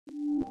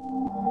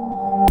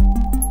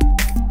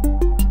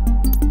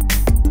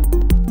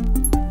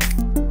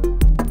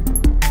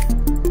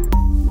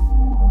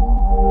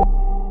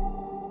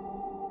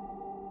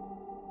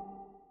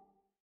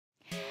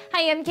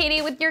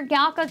with your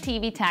Galco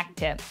TV Tech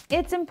Tip.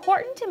 It's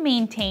important to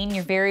maintain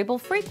your variable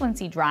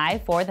frequency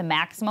drive for the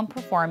maximum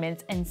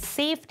performance and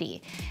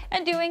safety,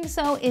 and doing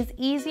so is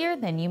easier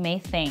than you may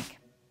think.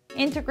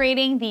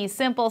 Integrating these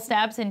simple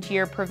steps into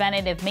your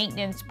preventative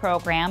maintenance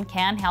program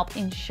can help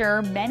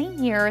ensure many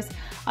years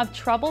of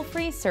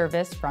trouble-free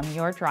service from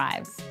your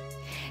drives.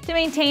 To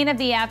maintain a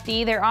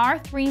VFD, there are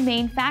three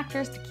main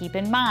factors to keep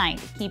in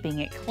mind: keeping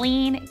it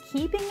clean,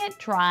 keeping it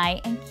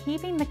dry, and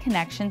keeping the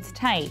connections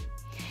tight.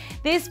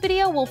 This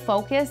video will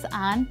focus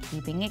on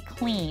keeping it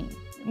clean.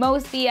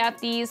 Most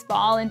VFDs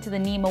fall into the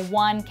NEMA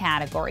 1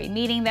 category,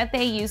 meaning that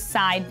they use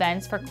side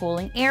vents for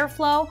cooling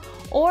airflow,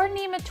 or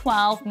NEMA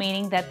 12,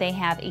 meaning that they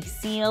have a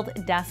sealed,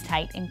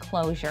 dust-tight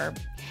enclosure.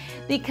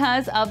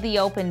 Because of the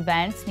open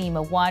vents,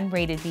 NEMA 1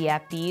 rated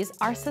VFDs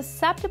are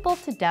susceptible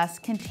to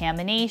dust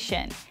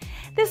contamination.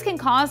 This can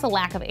cause a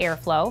lack of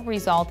airflow,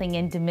 resulting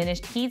in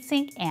diminished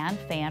heatsink and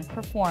fan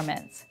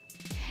performance.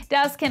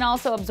 Dust can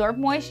also absorb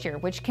moisture,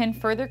 which can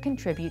further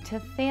contribute to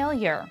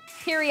failure.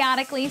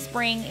 Periodically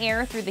spraying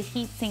air through the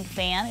heatsink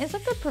fan is a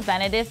good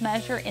preventative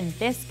measure in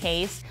this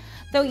case,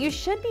 though you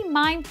should be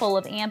mindful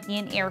of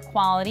ambient air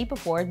quality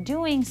before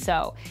doing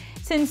so,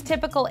 since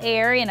typical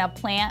air in a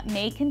plant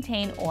may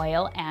contain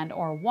oil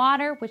and/or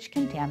water, which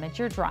can damage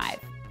your drive.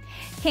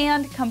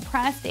 Canned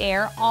compressed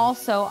air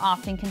also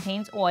often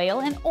contains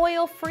oil, and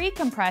oil-free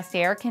compressed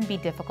air can be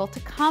difficult to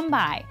come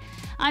by.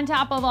 On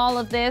top of all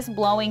of this,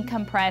 blowing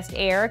compressed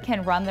air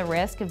can run the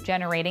risk of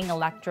generating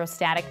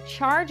electrostatic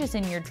charges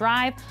in your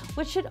drive,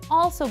 which should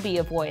also be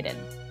avoided.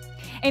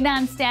 A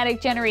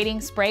non-static generating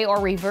spray or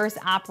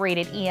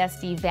reverse-operated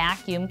ESD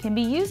vacuum can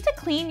be used to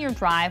clean your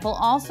drive while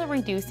also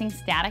reducing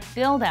static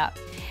buildup.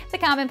 The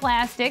common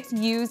plastics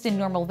used in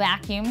normal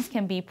vacuums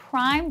can be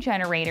prime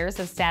generators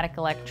of static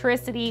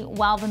electricity,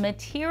 while the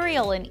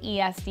material in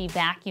ESD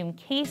vacuum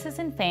cases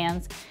and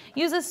fans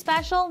use a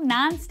special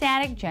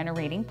non-static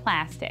generating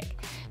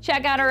plastic.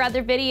 Check out our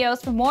other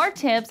videos for more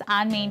tips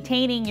on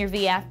maintaining your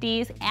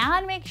VFDs,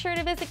 and make sure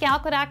to visit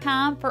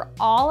Galco.com for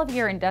all of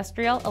your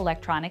industrial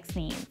electronics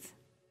needs.